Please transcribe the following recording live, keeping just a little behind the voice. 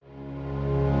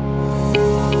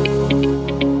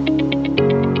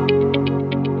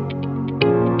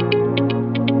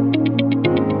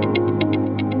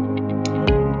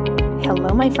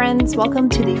friends. Welcome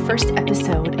to the first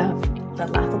episode of the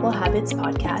Laughable Habits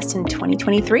podcast in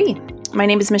 2023. My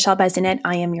name is Michelle Bazinet.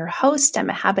 I am your host. I'm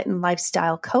a habit and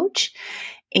lifestyle coach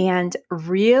and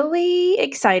really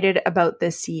excited about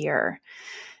this year.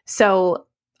 So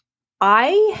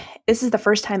this is the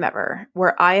first time ever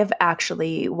where I have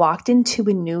actually walked into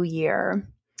a new year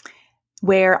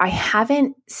where I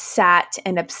haven't sat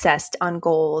and obsessed on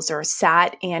goals or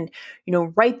sat and,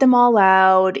 write them all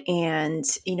out and,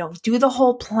 do the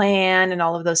whole plan and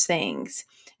all of those things.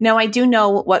 Now, I do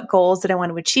know what goals that I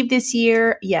want to achieve this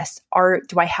year. Yes.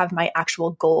 Do I have my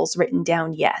actual goals written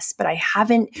down? Yes. But I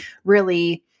haven't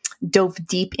really dove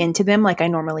deep into them like I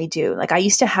normally do. Like I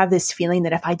used to have this feeling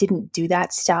that if I didn't do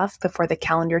that stuff before the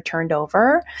calendar turned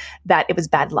over, that it was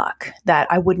bad luck, that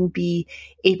I wouldn't be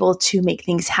able to make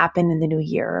things happen in the new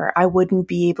year. I wouldn't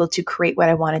be able to create what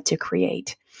I wanted to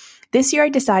create. This year, I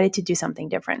decided to do something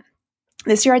different.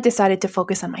 This year, I decided to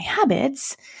focus on my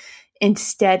habits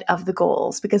instead of the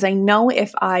goals, because I know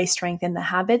if I strengthen the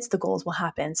habits, the goals will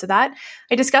happen. So that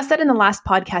I discussed that in the last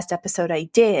podcast episode I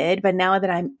did, but now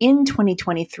that I'm in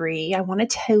 2023, I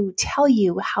wanted to tell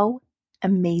you how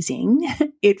amazing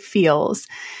it feels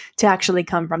to actually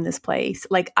come from this place.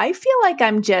 Like I feel like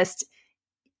I'm just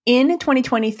in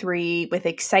 2023 with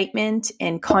excitement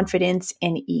and confidence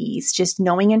and ease, just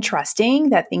knowing and trusting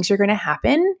that things are going to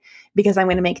happen because I'm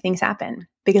going to make things happen,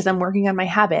 because I'm working on my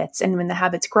habits. And when the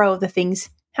habits grow, the things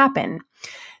happen.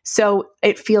 So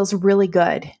it feels really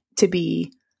good to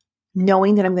be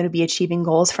knowing that I'm going to be achieving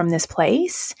goals from this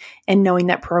place and knowing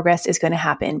that progress is going to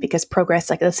happen, because progress,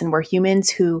 like, listen, we're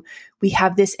humans we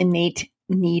have this innate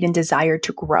need and desire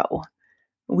to grow.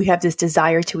 We have this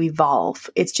desire to evolve.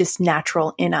 It's just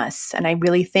natural in us. And I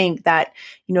really think that,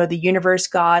 the universe,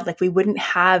 God, like we wouldn't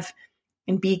have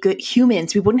and be good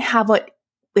humans. We wouldn't have what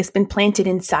has been planted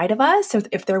inside of us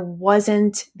if there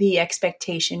wasn't the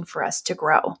expectation for us to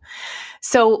grow.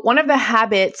 So one of the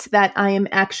habits that I am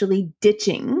actually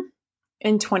ditching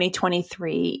in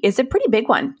 2023 is a pretty big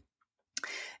one.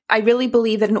 I really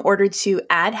believe that in order to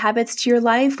add habits to your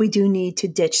life, we do need to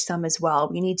ditch some as well.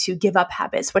 We need to give up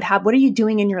habits. What are you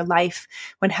doing in your life?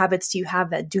 What habits do you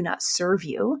have that do not serve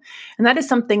you? And that is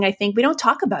something I think we don't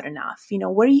talk about enough.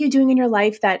 What are you doing in your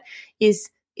life that is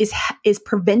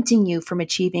preventing you from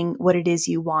achieving what it is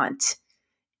you want?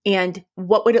 And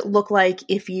what would it look like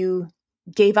if you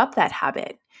gave up that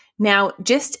habit? Now,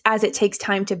 just as it takes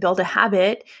time to build a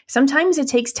habit, sometimes it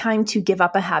takes time to give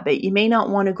up a habit. You may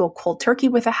not want to go cold turkey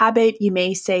with a habit. You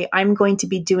may say, I'm going to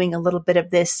be doing a little bit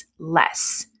of this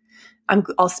less.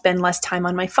 I'll spend less time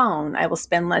on my phone. I will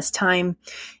spend less time,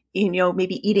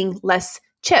 maybe eating less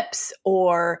chips,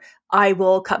 or I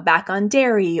will cut back on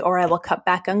dairy, or I will cut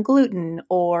back on gluten,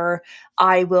 or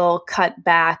I will cut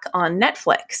back on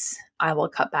Netflix. I will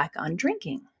cut back on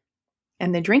drinking.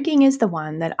 And the drinking is the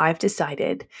one that I've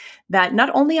decided that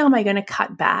not only am I going to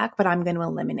cut back, but I'm going to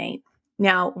eliminate.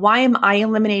 Now, why am I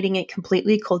eliminating it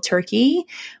completely cold turkey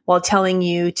while telling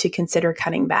you to consider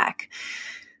cutting back?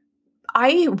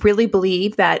 I really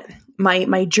believe that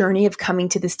my journey of coming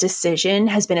to this decision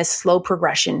has been a slow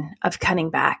progression of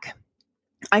cutting back.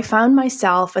 I found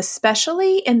myself,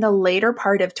 especially in the later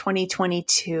part of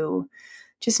 2022,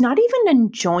 just not even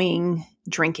enjoying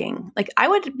drinking. Like I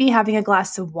would be having a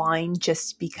glass of wine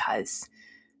just because.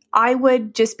 I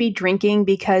would just be drinking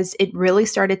because it really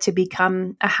started to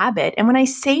become a habit. And when I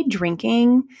say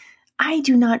drinking, I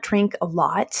do not drink a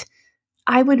lot.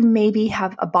 I would maybe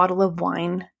have a bottle of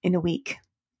wine in a week.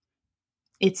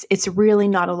 It's really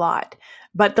not a lot.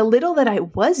 But the little that I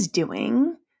was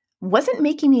doing wasn't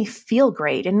making me feel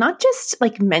great, and not just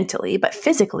like mentally, but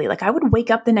physically. Like I would wake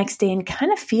up the next day and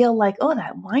kind of feel like, oh,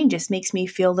 that wine just makes me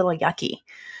feel a little yucky.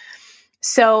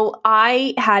 So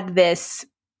I had this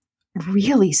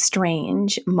really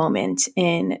strange moment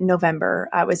in November.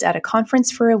 I was at a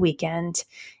conference for a weekend,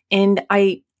 and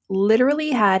I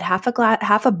literally had half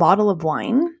a bottle of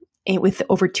wine with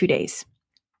over 2 days.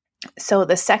 So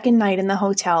the second night in the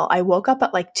hotel, I woke up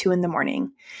at like 2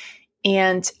 a.m.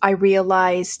 and I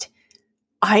realized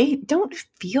I don't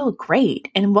feel great.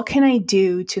 And what can I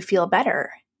do to feel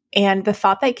better? And the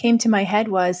thought that came to my head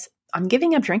was, I'm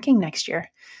giving up drinking next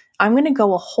year. I'm going to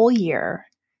go a whole year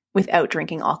without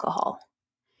drinking alcohol.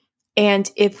 And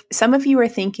if some of you are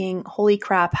thinking, holy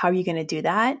crap, how are you going to do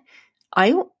that?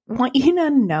 I want you to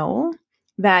know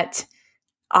that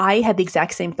I had the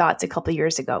exact same thoughts a couple of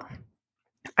years ago.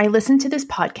 I listened to this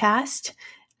podcast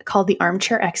called The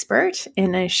Armchair Expert,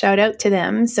 and a shout out to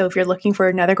them. So if you're looking for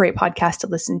another great podcast to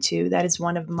listen to, that is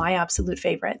one of my absolute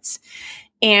favorites.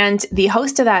 And the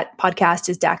host of that podcast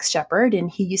is Dax Shepard,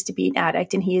 and he used to be an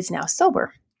addict and he is now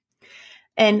sober.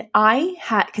 And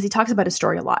because he talks about his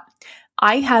story a lot,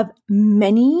 I have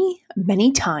many,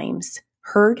 many times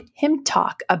heard him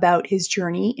talk about his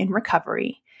journey in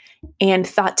recovery and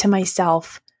thought to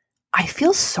myself, I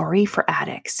feel sorry for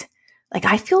addicts. Like,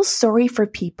 I feel sorry for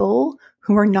people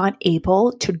who are not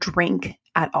able to drink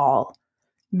at all.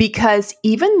 Because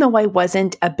even though I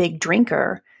wasn't a big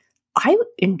drinker, I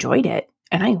enjoyed it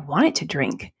and I wanted to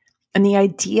drink. And the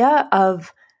idea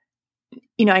of,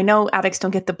 I know addicts don't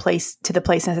get to the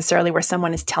place necessarily where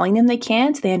someone is telling them they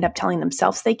can't. They end up telling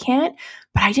themselves they can't.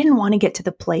 But I didn't want to get to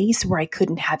the place where I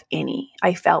couldn't have any.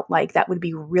 I felt like that would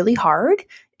be really hard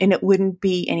and it wouldn't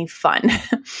be any fun.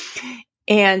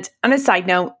 And on a side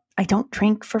note, I don't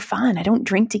drink for fun. I don't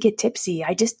drink to get tipsy.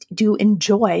 I just do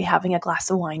enjoy having a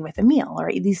glass of wine with a meal, or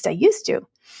at least I used to.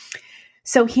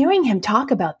 So hearing him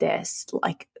talk about this,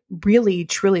 like really,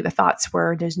 truly the thoughts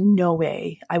were, there's no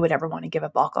way I would ever want to give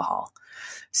up alcohol.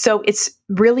 So it's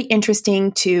really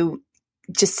interesting to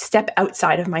just step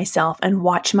outside of myself and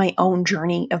watch my own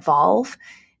journey evolve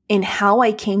in how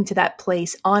I came to that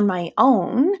place on my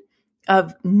own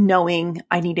of knowing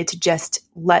I needed to just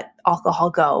let alcohol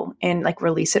go and like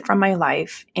release it from my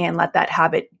life and let that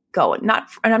habit go. And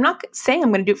I'm not saying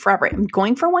I'm going to do it forever. I'm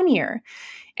going for 1 year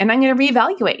and I'm going to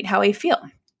reevaluate how I feel.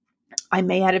 I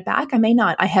may add it back. I may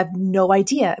not. I have no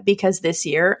idea because this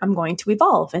year I'm going to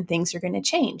evolve and things are going to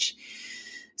change.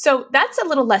 So that's a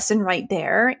little lesson right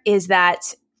there, is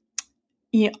that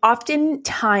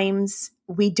oftentimes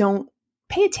we don't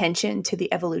pay attention to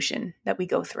the evolution that we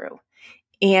go through.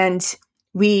 And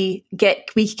we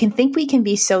can think we can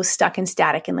be so stuck and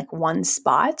static in like one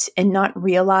spot and not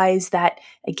realize that,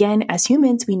 again, as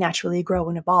humans, we naturally grow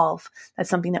and evolve. That's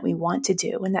something that we want to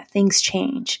do and that things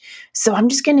change. So I'm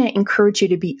just going to encourage you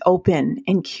to be open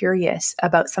and curious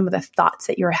about some of the thoughts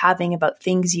that you're having about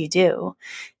things you do.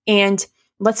 And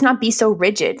let's not be so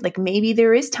rigid. Like maybe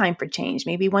there is time for change.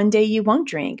 Maybe one day you won't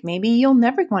drink. Maybe you'll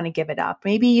never want to give it up.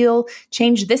 Maybe you'll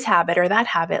change this habit or that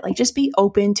habit. Like just be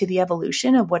open to the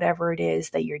evolution of whatever it is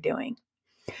that you're doing.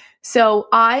 So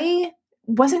I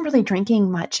wasn't really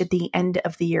drinking much at the end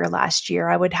of the year last year.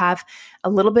 I would have a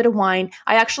little bit of wine.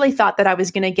 I actually thought that I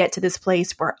was going to get to this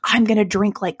place where I'm going to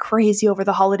drink like crazy over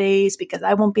the holidays because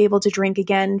I won't be able to drink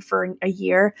again for a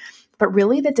year. But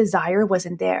really the desire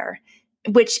wasn't there,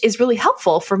 which is really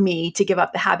helpful for me to give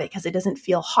up the habit because it doesn't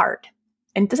feel hard.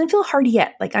 And it doesn't feel hard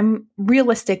yet. Like I'm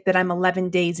realistic that I'm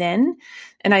 11 days in.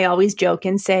 And I always joke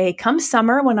and say, come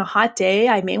summer, when a hot day,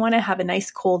 I may want to have a nice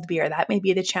cold beer. That may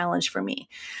be the challenge for me.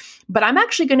 But I'm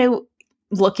actually going to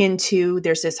look into,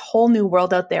 there's this whole new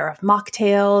world out there of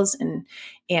mocktails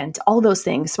and all those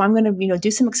things. So I'm going to,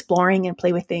 do some exploring and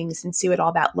play with things and see what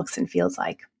all that looks and feels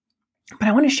like. But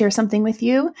I want to share something with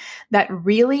you that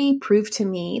really proved to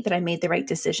me that I made the right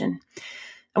decision.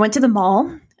 I went to the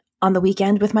mall on the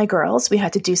weekend with my girls. We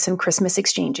had to do some Christmas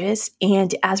exchanges.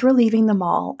 And as we're leaving the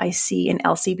mall, I see an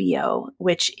LCBO,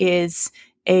 which is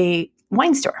a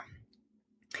wine store.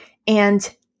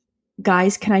 And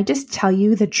guys, can I just tell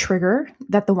you the trigger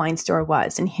that the wine store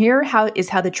was? And here is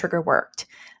how the trigger worked.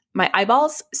 My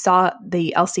eyeballs saw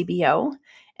the LCBO,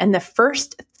 and the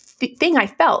first thing I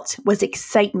felt was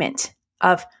excitement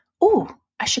of, oh,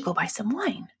 I should go buy some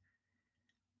wine.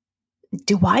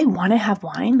 Do I want to have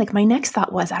wine? Like my next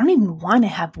thought was, I don't even want to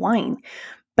have wine.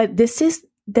 But this is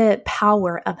the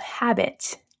power of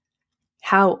habit.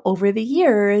 How over the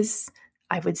years,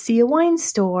 I would see a wine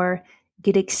store,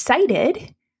 get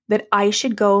excited that I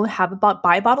should go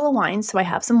buy a bottle of wine so I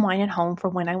have some wine at home for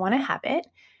when I want to have it.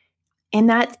 And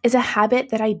that is a habit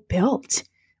that I built,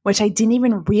 which I didn't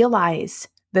even realize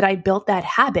that I built that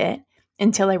habit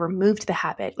until I removed the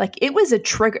habit. Like it was a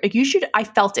trigger. I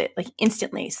felt it like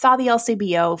instantly, saw the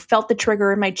LCBO, felt the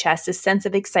trigger in my chest, a sense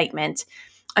of excitement,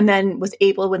 and then was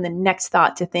able when the next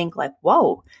thought to think like,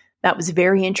 whoa, that was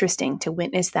very interesting to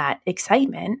witness that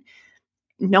excitement,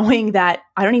 knowing that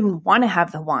I don't even want to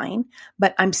have the wine,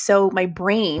 but my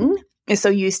brain is so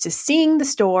used to seeing the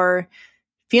store,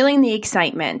 feeling the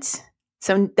excitement.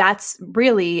 So that's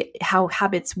really how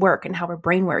habits work and how our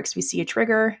brain works. We see a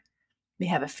trigger, we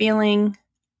have a feeling,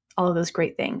 all of those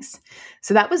great things.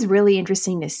 So that was really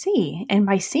interesting to see. And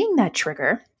by seeing that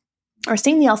trigger or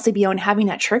seeing the LCBO and having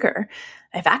that trigger,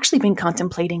 I've actually been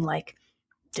contemplating like,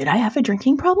 did I have a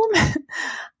drinking problem?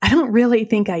 I don't really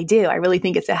think I do. I really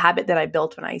think it's a habit that I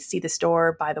built when I see the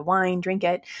store, buy the wine, drink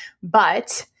it.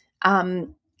 But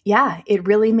it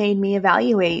really made me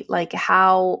evaluate like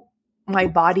how my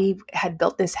body had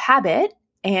built this habit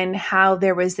and how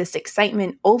there was this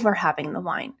excitement over having the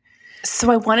wine.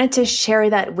 So I wanted to share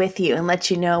that with you and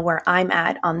let you know where I'm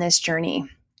at on this journey.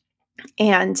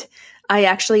 And I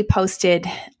actually posted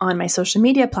on my social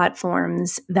media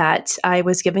platforms that I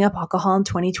was giving up alcohol in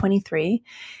 2023.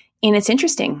 And it's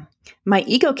interesting. My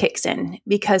ego kicks in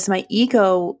because my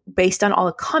ego, based on all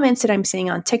the comments that I'm seeing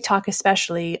on TikTok,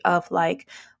 especially of like,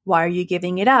 why are you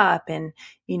giving it up? And,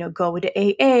 go to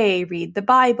AA, read the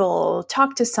Bible,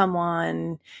 talk to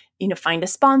someone, find a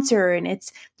sponsor. And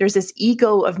there's this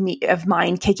ego of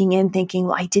mine kicking in thinking,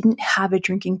 well, I didn't have a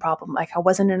drinking problem. Like I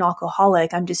wasn't an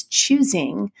alcoholic. I'm just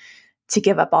choosing to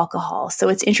give up alcohol. So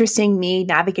it's interesting me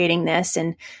navigating this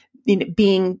and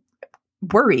being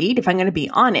worried, if I'm going to be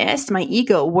honest, my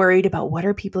ego worried about what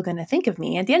are people going to think of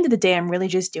me. At the end of the day, I'm really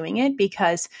just doing it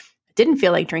because I didn't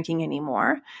feel like drinking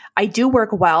anymore. I do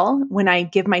work well when I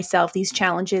give myself these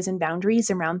challenges and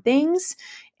boundaries around things,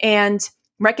 and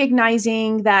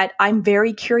recognizing that I'm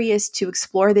very curious to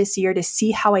explore this year to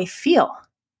see how I feel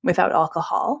without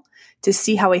alcohol, to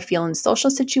see how I feel in social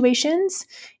situations,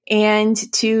 and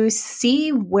to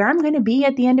see where I'm going to be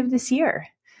at the end of this year.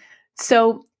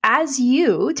 So as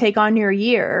you take on your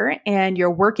year and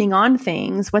you're working on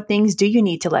things, what things do you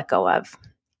need to let go of?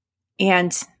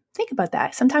 And think about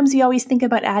that. Sometimes we always think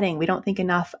about adding. We don't think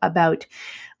enough about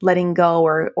letting go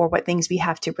or what things we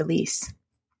have to release.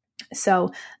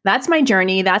 So that's my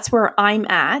journey. That's where I'm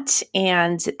at.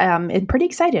 And I'm pretty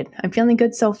excited. I'm feeling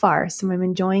good so far. So I'm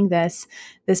enjoying this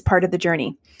part of the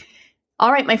journey.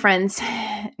 All right, my friends,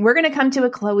 we're going to come to a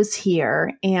close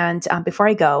here. And before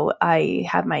I go, I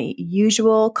have my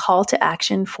usual call to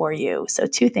action for you. So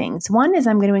 2 things. One is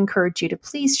I'm going to encourage you to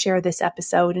please share this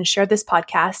episode and share this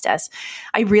podcast, as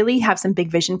I really have some big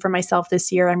vision for myself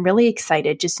this year. I'm really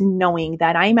excited just knowing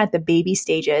that I'm at the baby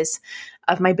stages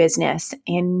of my business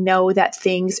and know that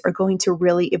things are going to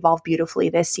really evolve beautifully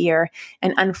this year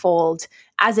and unfold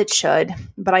as it should.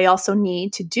 But I also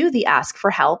need to do the ask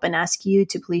for help and ask you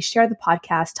to please share the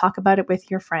podcast, talk about it with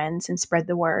your friends, and spread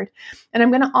the word. And I'm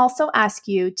going to also ask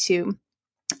you to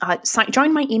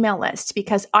join my email list,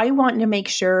 because I want to make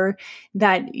sure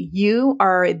that you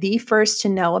are the first to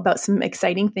know about some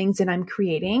exciting things that I'm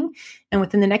creating. And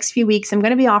within the next few weeks, I'm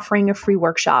going to be offering a free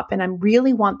workshop. And I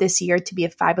really want this year to be a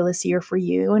fabulous year for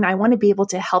you. And I want to be able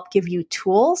to help give you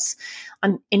tools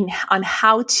on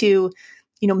how to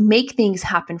make things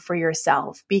happen for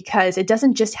yourself, because it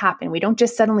doesn't just happen. We don't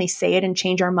just suddenly say it and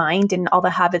change our mind and all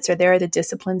the habits are there, the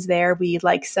discipline's there. We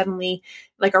suddenly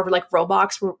are like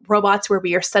robots where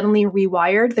we are suddenly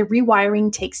rewired. The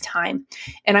rewiring takes time.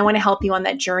 And I want to help you on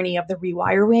that journey of the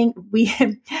rewiring.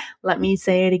 Let me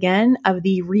say it again, of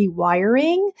the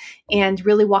rewiring, and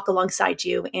really walk alongside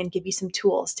you and give you some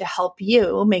tools to help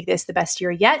you make this the best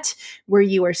year yet, where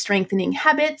you are strengthening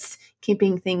habits,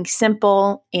 keeping things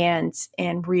simple, and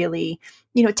really,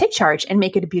 take charge and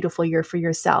make it a beautiful year for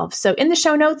yourself. So in the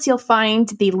show notes, you'll find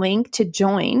the link to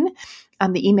join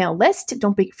the email list.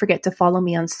 Don't forget to follow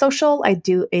me on social. I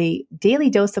do a daily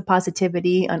dose of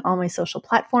positivity on all my social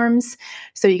platforms.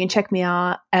 So you can check me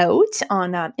out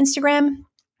on Instagram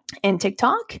and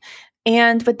TikTok.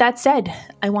 And with that said,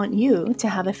 I want you to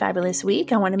have a fabulous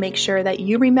week. I want to make sure that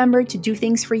you remember to do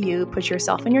things for you, put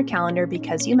yourself in your calendar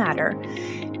because you matter,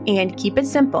 and keep it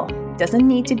simple. It doesn't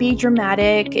need to be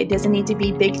dramatic. It doesn't need to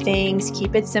be big things.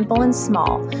 Keep it simple and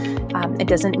small. It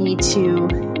doesn't need to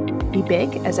be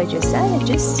big, as I just said. It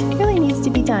just really needs to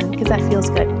be done because that feels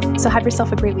good. So have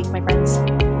yourself a great week, my friends.